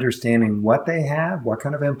them understanding what they have, what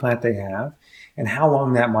kind of implant they have, and how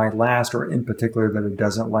long that might last, or in particular, that it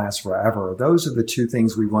doesn't last forever. Those are the two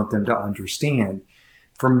things we want them to understand.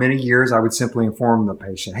 For many years, I would simply inform the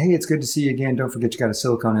patient, hey, it's good to see you again. Don't forget you got a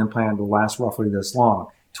silicone implant that will last roughly this long,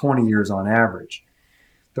 20 years on average.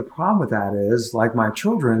 The problem with that is, like my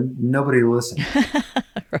children, nobody listened.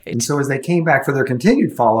 Right. And so as they came back for their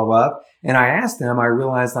continued follow-up, and I asked them, I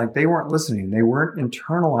realized they weren't listening. They weren't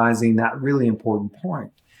internalizing that really important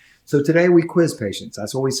point. So today we quiz patients.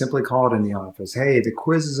 That's what we simply call it in the office. Hey, the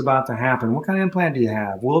quiz is about to happen. What kind of implant do you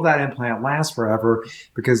have? Will that implant last forever?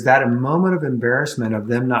 Because that moment of embarrassment of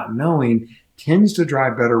them not knowing tends to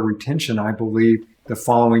drive better retention, I believe, the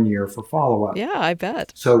following year for follow-up. Yeah, I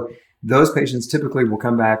bet. So those patients typically will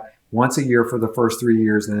come back once a year for the first 3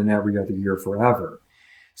 years and then every other year forever.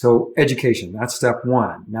 So education, that's step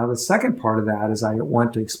one. Now, the second part of that is I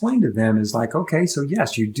want to explain to them is okay, so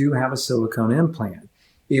yes, you do have a silicone implant.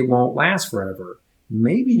 It won't last forever.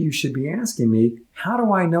 Maybe you should be asking me, how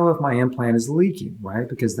do I know if my implant is leaking, right?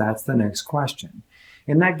 Because that's the next question.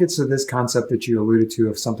 And that gets to this concept that you alluded to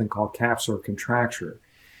of something called capsular contracture.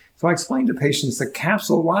 So I explain to patients that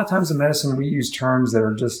capsule, a lot of times in medicine, we use terms that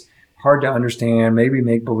are just hard to understand, maybe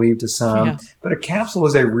make believe to some, but a capsule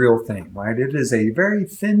is a real thing, right? It is a very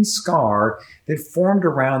thin scar that formed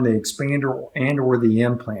around the expander and or the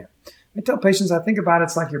implant. I tell patients, I think about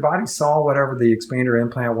it's like your body saw whatever the expander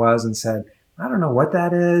implant was and said, I don't know what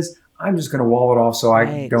that is. I'm just going to wall it off so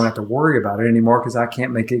I don't have to worry about it anymore because I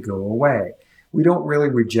can't make it go away. We don't really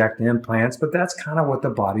reject implants, but that's kind of what the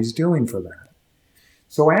body's doing for that.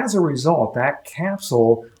 So as a result, that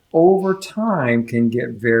capsule over time can get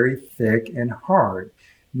very thick and hard.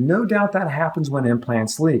 No doubt that happens when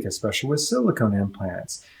implants leak, especially with silicone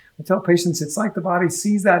implants. I tell patients it's like the body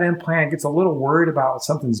sees that implant, gets a little worried about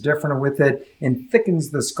something's different with it, and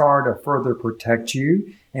thickens the scar to further protect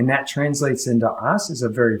you. And that translates into us as a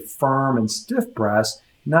very firm and stiff breast,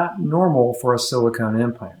 not normal for a silicone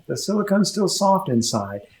implant. The silicone's still soft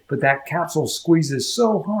inside, but that capsule squeezes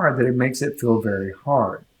so hard that it makes it feel very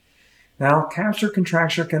hard. Now, capsular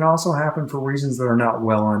contracture can also happen for reasons that are not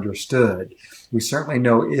well understood. We certainly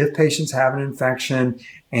know if patients have an infection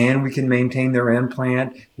and we can maintain their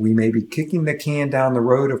implant, we may be kicking the can down the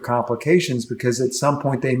road of complications because at some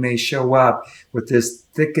point they may show up with this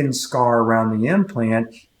thickened scar around the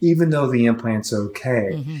implant, even though the implant's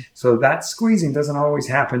okay. Mm-hmm. So that squeezing doesn't always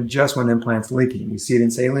happen just when implants leaking. We see it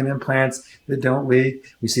in saline implants that don't leak.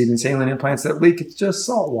 We see it in saline implants that leak. It's just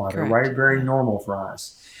salt water, correct, right? Very normal for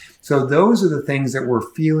us. So those are the things that we're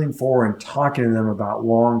feeling for and talking to them about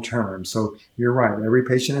long term. So you're right. Every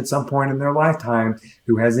patient at some point in their lifetime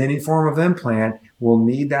who has any form of implant will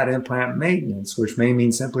need that implant maintenance, which may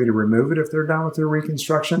mean simply to remove it if they're done with their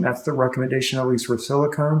reconstruction. That's the recommendation, at least for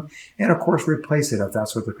silicone. And of course, replace it if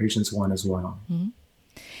that's what the patients want as well. Mm-hmm.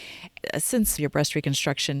 Since your breast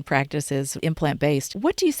reconstruction practice is implant-based,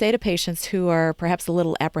 what do you say to patients who are perhaps a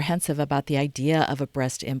little apprehensive about the idea of a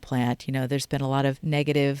breast implant? You know, there's been a lot of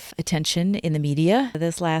negative attention in the media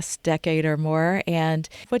this last decade or more. And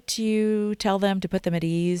what do you tell them to put them at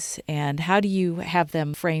ease? And how do you have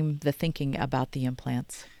them frame the thinking about the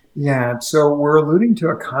implants? Yeah, so we're alluding to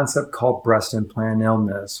a concept called breast implant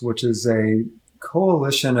illness, which is a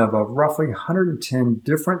coalition of roughly 110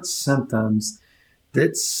 different symptoms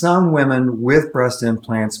that some women with breast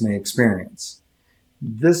implants may experience.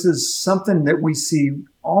 This is something that we see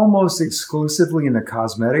almost exclusively in the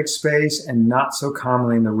cosmetic space and not so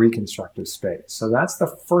commonly in the reconstructive space. So that's the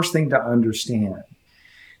first thing to understand.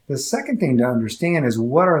 The second thing to understand is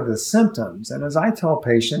what are the symptoms? And as I tell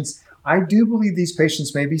patients, I do believe these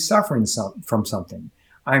patients may be suffering from something.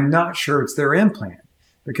 I'm not sure it's their implant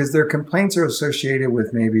because their complaints are associated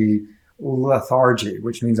with maybe lethargy,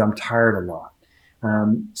 which means I'm tired a lot.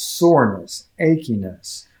 Soreness,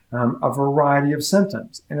 achiness, a variety of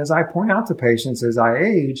symptoms. And as I point out to patients as I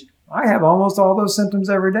age, I have almost all those symptoms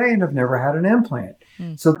every day and have never had an implant.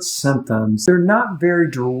 So the symptoms, they're not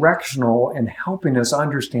very directional in helping us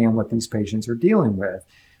understand what these patients are dealing with.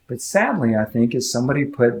 But sadly, I think, is somebody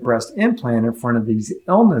put breast implant in front of these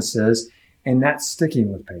illnesses, and that's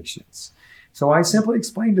sticking with patients. So I simply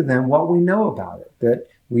explain to them what we know about it, that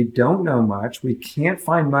we don't know much. We can't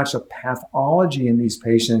find much of pathology in these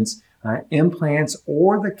patients' implants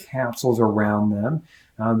or the capsules around them.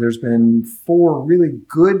 There's been 4 really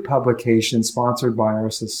good publications sponsored by our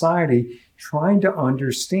society trying to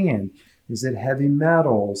understand, is it heavy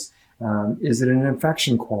metals? Is it an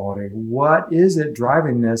infection quality? What is it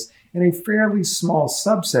driving this in a fairly small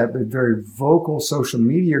subset, but very vocal social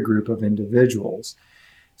media group of individuals?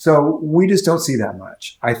 So we just don't see that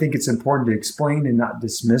much. I think it's important to explain and not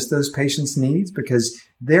dismiss those patients' needs because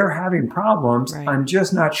they're having problems. Right. I'm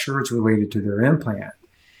just not sure it's related to their implant.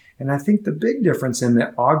 And I think the big difference in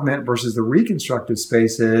the augment versus the reconstructive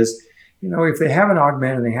space is, if they have an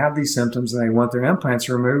augment and they have these symptoms and they want their implants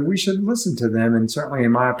removed, we should listen to them. And certainly,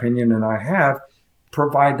 in my opinion, and I have,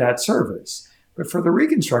 provide that service. But for the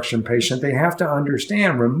reconstruction patient, they have to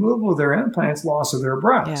understand removal of their implants, loss of their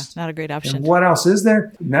breast. Yeah, not a great option. And what else is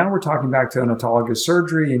there? Now we're talking back to an autologous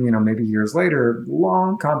surgery and, maybe years later,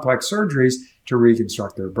 long, complex surgeries to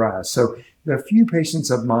reconstruct their breast. So the few patients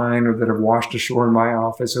of mine or that have washed ashore in my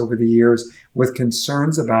office over the years with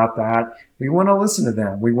concerns about that, we want to listen to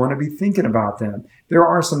them. We want to be thinking about them. There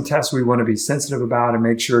are some tests we want to be sensitive about and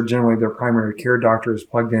make sure generally their primary care doctor is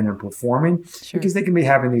plugged in and performing because they can be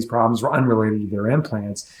having these problems unrelated to their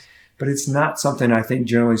implants. But it's not something I think,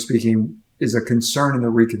 generally speaking, is a concern in the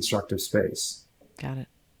reconstructive space. Got it.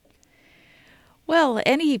 Well,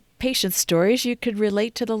 any patient stories you could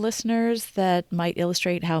relate to the listeners that might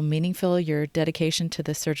illustrate how meaningful your dedication to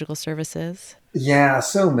the surgical service is? Yeah,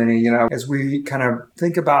 so many. As we kind of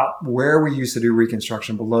think about where we used to do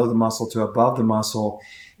reconstruction below the muscle to above the muscle,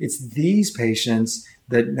 it's these patients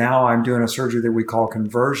that now I'm doing a surgery that we call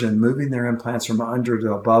conversion, moving their implants from under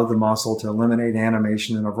to above the muscle to eliminate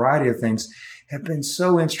animation and a variety of things, have been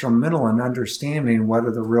so instrumental in understanding what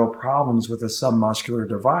are the real problems with a submuscular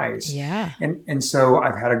device. Yeah. And so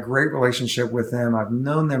I've had a great relationship with them. I've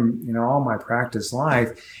known them, all my practice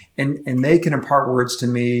life, and they can impart words to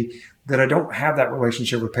me that I don't have that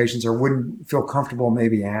relationship with patients or wouldn't feel comfortable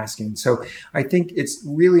maybe asking. So I think it's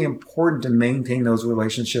really important to maintain those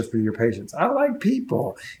relationships with your patients. I like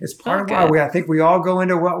people. It's part of why I think we all go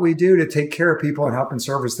into what we do to take care of people and help and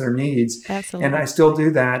service their needs. Absolutely. And I still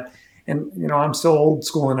do that. And, I'm still old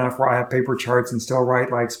school enough where I have paper charts and still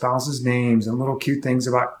write like spouses' names and little cute things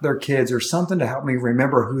about their kids or something to help me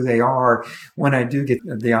remember who they are when I do get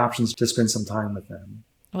the options to spend some time with them.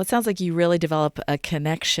 Well, it sounds like you really develop a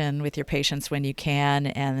connection with your patients when you can.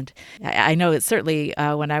 And I know that certainly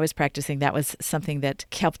when I was practicing, that was something that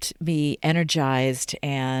kept me energized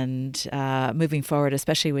and moving forward,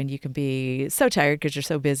 especially when you can be so tired because you're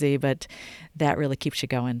so busy, but that really keeps you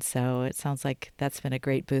going. So it sounds like that's been a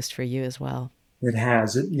great boost for you as well. It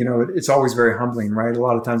has. It's always very humbling, right? A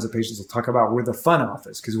lot of times the patients will talk about we're the fun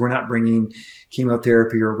office because we're not bringing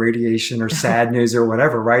chemotherapy or radiation or sad news or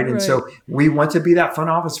whatever, right? And so we want to be that fun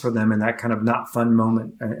office for them in that kind of not fun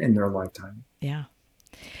moment in their lifetime. Yeah.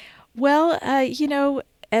 Well,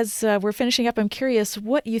 as we're finishing up, I'm curious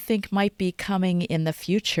what you think might be coming in the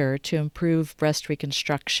future to improve breast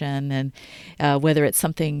reconstruction and whether it's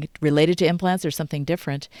something related to implants or something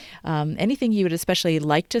different. Anything you would especially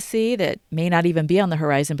like to see that may not even be on the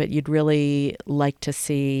horizon, but you'd really like to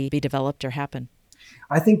see be developed or happen?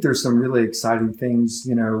 I think there's some really exciting things.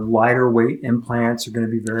 Lighter weight implants are going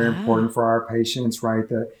to be very important for our patients, right?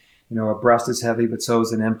 A breast is heavy, but so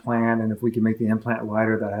is an implant. And if we can make the implant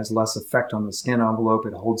lighter, that has less effect on the skin envelope.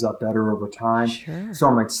 It holds up better over time. Sure. So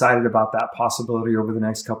I'm excited about that possibility over the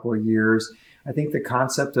next couple of years. I think the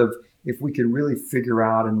concept of if we could really figure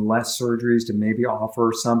out in less surgeries to maybe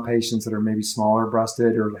offer some patients that are maybe smaller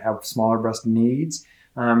breasted or have smaller breast needs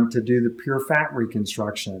to do the pure fat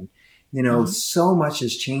reconstruction. So much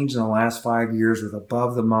has changed in the last 5 years with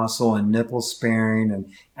above the muscle and nipple sparing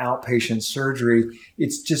and outpatient surgery.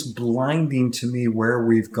 It's just blinding to me where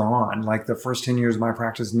we've gone. Like the first 10 years of my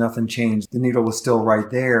practice, nothing changed. The needle was still right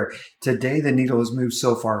there. Today, the needle has moved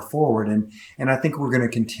so far forward. And I think we're going to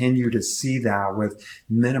continue to see that with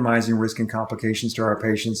minimizing risk and complications to our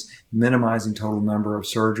patients, minimizing total number of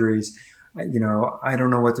surgeries. I don't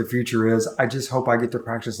know what the future is. I just hope I get to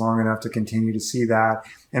practice long enough to continue to see that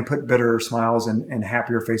and put better smiles and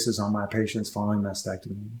happier faces on my patients following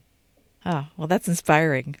mastectomy. Oh, well, that's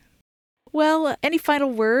inspiring. Well, any final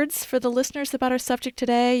words for the listeners about our subject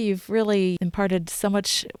today? You've really imparted so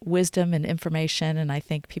much wisdom and information, and I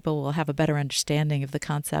think people will have a better understanding of the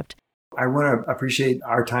concept. I want to appreciate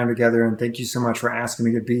our time together and thank you so much for asking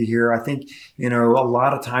me to be here. I think, a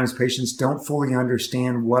lot of times patients don't fully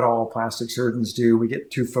understand what all plastic surgeons do. We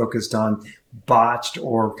get too focused on botched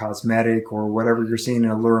or cosmetic or whatever you're seeing in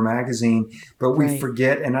Allure magazine, but we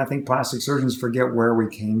forget, and I think plastic surgeons forget where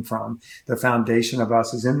we came from. The foundation of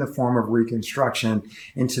us is in the form of reconstruction.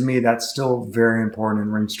 And to me, that's still very important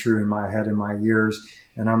and rings true in my head and my ears.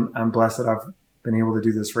 And I'm blessed that I've been able to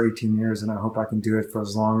do this for 18 years, and I hope I can do it for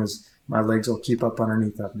as long as my legs will keep up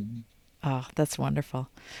underneath of me. Oh, that's wonderful.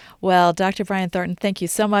 Well, Dr. Brian Thornton, thank you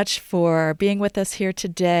so much for being with us here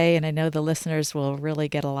today, and I know the listeners will really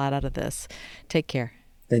get a lot out of this. Take care.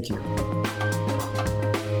 Thank you.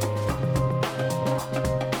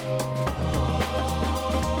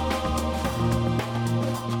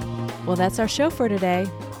 Well, that's our show for today.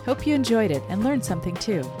 Hope you enjoyed it and learned something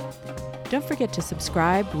too. Don't forget to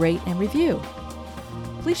subscribe, rate, and review.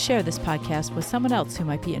 Please share this podcast with someone else who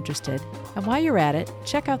might be interested. And while you're at it,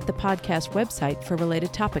 check out the podcast website for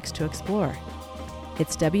related topics to explore.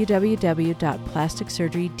 It's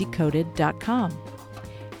www.plasticsurgerydecoded.com.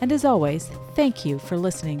 And as always, thank you for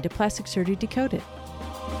listening to Plastic Surgery Decoded.